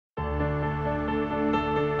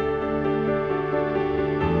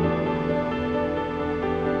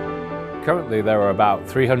Currently, there are about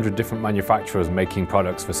 300 different manufacturers making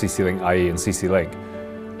products for CC-Link IE and CC-Link.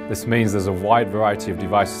 This means there's a wide variety of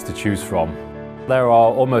devices to choose from. There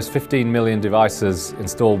are almost 15 million devices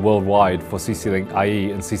installed worldwide for CC-Link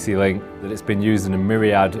IE and CC-Link that it's been used in a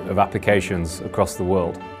myriad of applications across the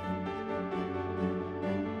world.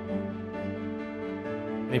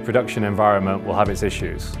 Any production environment will have its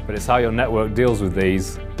issues, but it's how your network deals with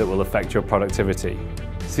these that will affect your productivity.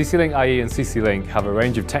 CC-Link IE and CC-Link have a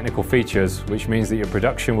range of technical features, which means that your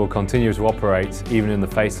production will continue to operate even in the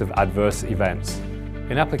face of adverse events.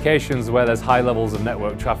 In applications where there's high levels of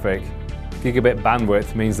network traffic, gigabit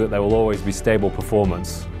bandwidth means that there will always be stable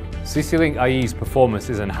performance. CC-Link IE's performance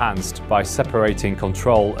is enhanced by separating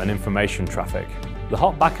control and information traffic. The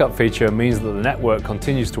hot backup feature means that the network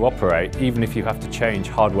continues to operate even if you have to change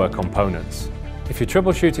hardware components. If you're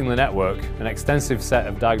troubleshooting the network, an extensive set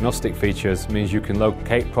of diagnostic features means you can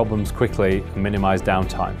locate problems quickly and minimize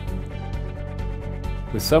downtime.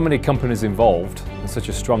 With so many companies involved and such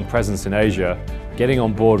a strong presence in Asia, getting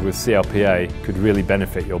on board with CLPA could really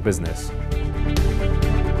benefit your business.